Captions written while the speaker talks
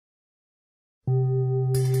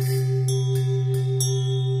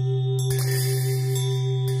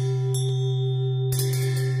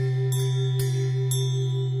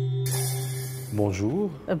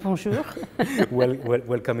Bonjour. Bonjour.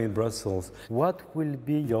 Welcome in Brussels. What will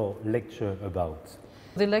be your lecture about?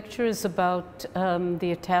 The lecture is about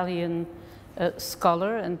the Italian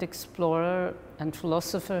scholar and explorer and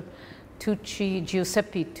philosopher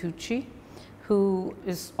Giuseppe Tucci, who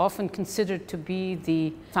is often considered to be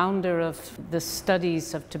the founder of the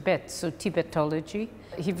studies of Tibet, so Tibetology.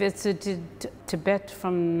 He visited Tibet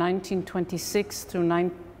from 1926 through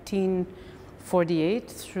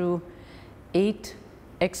 1948 through 8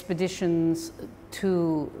 expeditions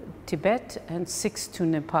to Tibet and 6 to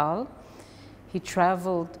Nepal. He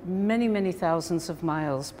traveled many, many thousands of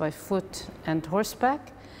miles by foot and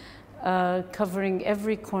horseback, covering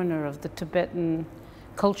every corner of the Tibetan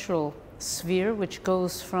cultural sphere, which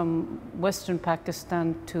goes from Western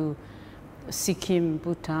Pakistan to Sikkim,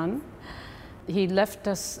 Bhutan. He left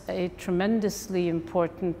us a tremendously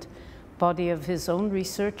important body of his own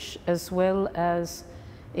research, as well as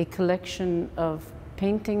a collection of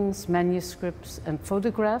paintings, manuscripts, and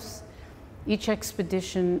photographs. Each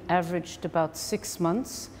expedition averaged about 6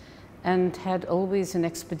 months and had always an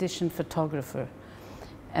expedition photographer.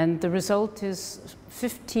 And the result is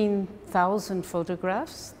 15,000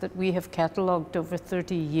 photographs that we have catalogued over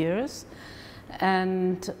 30 years,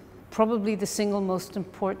 and probably the single most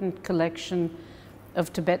important collection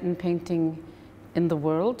of Tibetan painting in the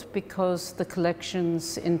world, because the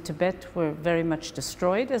collections in Tibet were very much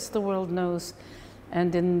destroyed, as the world knows,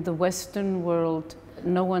 and in the Western world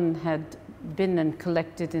no one had been and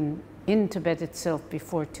collected in Tibet itself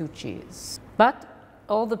before Tucci's. But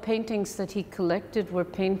all the paintings that he collected were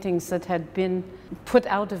paintings that had been put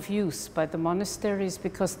out of use by the monasteries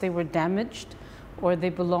because they were damaged, or they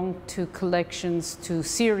belonged to collections, to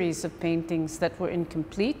series of paintings that were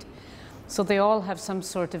incomplete. So they all have some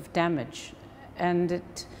sort of damage. And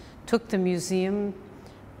it took the museum,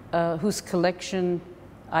 whose collection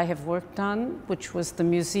I have worked on, which was the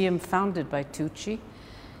museum founded by Tucci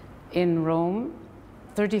in Rome,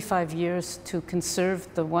 35 years to conserve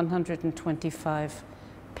the 125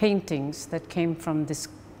 paintings that came from his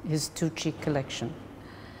Tucci collection.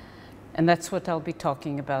 And that's what I'll be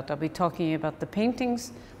talking about. I'll be talking about the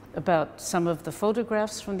paintings, about some of the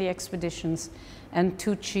photographs from the expeditions, and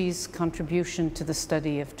Tucci's contribution to the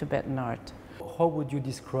study of Tibetan art. How would you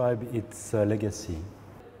describe its legacy?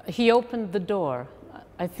 He opened the door.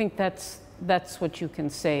 I think that's what you can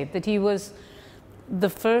say, that he was the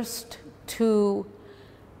first to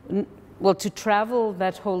travel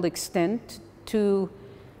that whole extent, to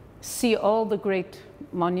see all the great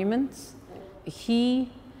monuments. He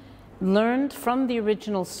learned from the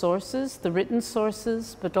original sources, the written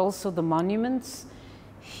sources, but also the monuments.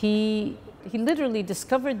 He literally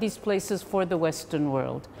discovered these places for the Western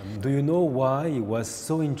world. Do you know why he was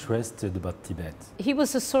so interested about Tibet? He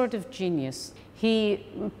was a sort of genius. He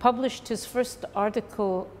published his first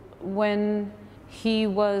article when he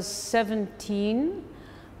was 17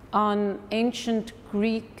 on ancient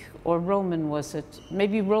Greek or Roman, was it?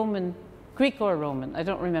 Maybe Roman, Greek or Roman, I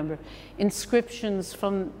don't remember. Inscriptions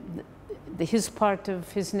from his part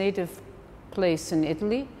of his native place in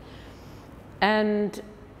Italy. And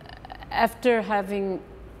after having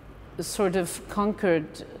sort of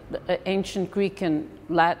conquered ancient Greek and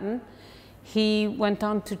Latin, he went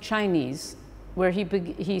on to Chinese, where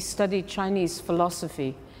he studied Chinese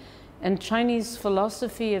philosophy. And Chinese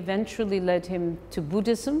philosophy eventually led him to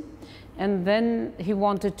Buddhism, and then he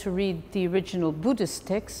wanted to read the original Buddhist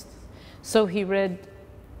texts, so he read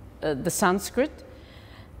the Sanskrit,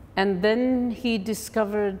 and then he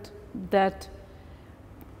discovered that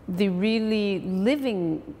the really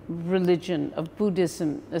living religion of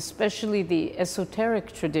Buddhism, especially the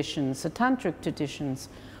esoteric traditions, the tantric traditions,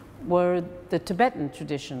 were the Tibetan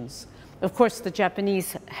traditions. Of course, the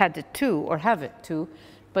Japanese had it too, or have it too,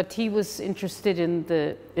 but he was interested in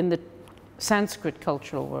the Sanskrit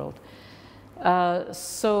cultural world.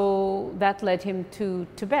 So that led him to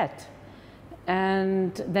Tibet.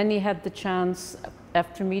 And then he had the chance,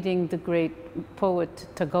 after meeting the great poet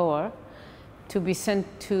Tagore, to be sent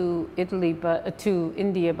to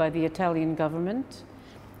India by the Italian government,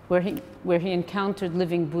 where he encountered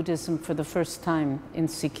living Buddhism for the first time in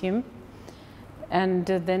Sikkim. And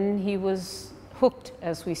then he was hooked,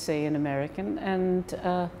 as we say in American, and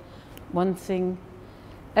one thing,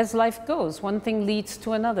 as life goes, one thing leads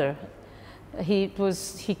to another. He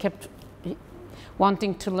kept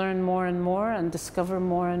wanting to learn more and more and discover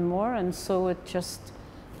more and more, and so it just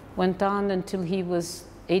went on until he was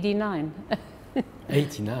 89.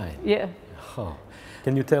 89? Yeah. Oh.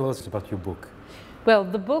 Can you tell us about your book? Well,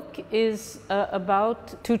 the book is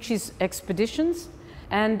about Tucci's expeditions,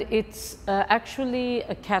 And it's actually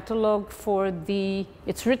a catalog for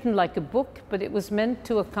it's written like a book, but it was meant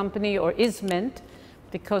to accompany, or is meant,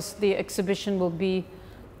 because the exhibition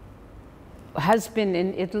has been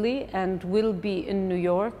in Italy and will be in New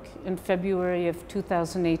York in February of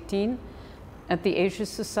 2018 at the Asia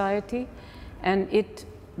Society. And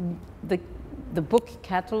the book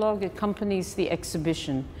catalog accompanies the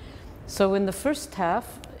exhibition. So in the first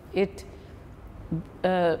half,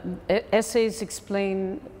 essays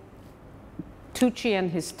explain Tucci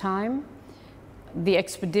and his time, the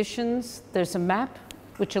expeditions. There's a map,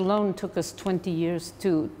 which alone took us 20 years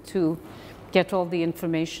to get all the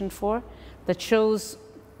information for, that shows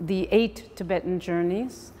the 8 Tibetan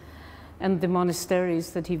journeys and the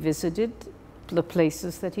monasteries that he visited, the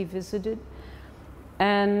places that he visited.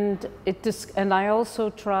 And I also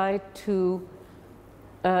try to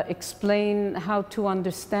explain how to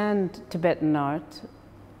understand Tibetan art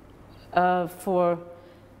for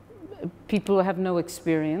people who have no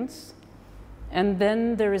experience. And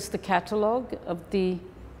then there is the catalog of the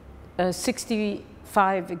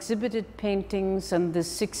 65 exhibited paintings and the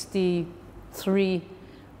 63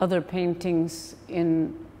 other paintings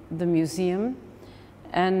in the museum.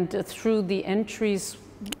 And through the entries,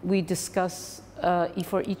 we discuss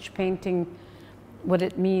for each painting what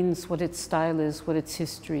it means, what its style is, what its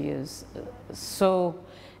history is.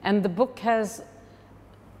 And the book has,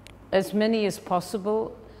 as many as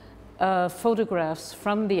possible, photographs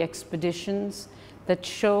from the expeditions that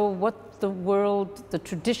show what the world, the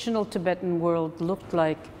traditional Tibetan world, looked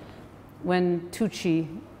like when Tucci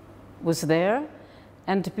was there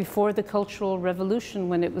and before the Cultural Revolution,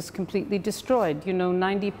 when it was completely destroyed. You know,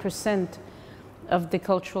 90% of the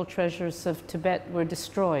cultural treasures of Tibet were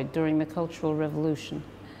destroyed during the Cultural Revolution.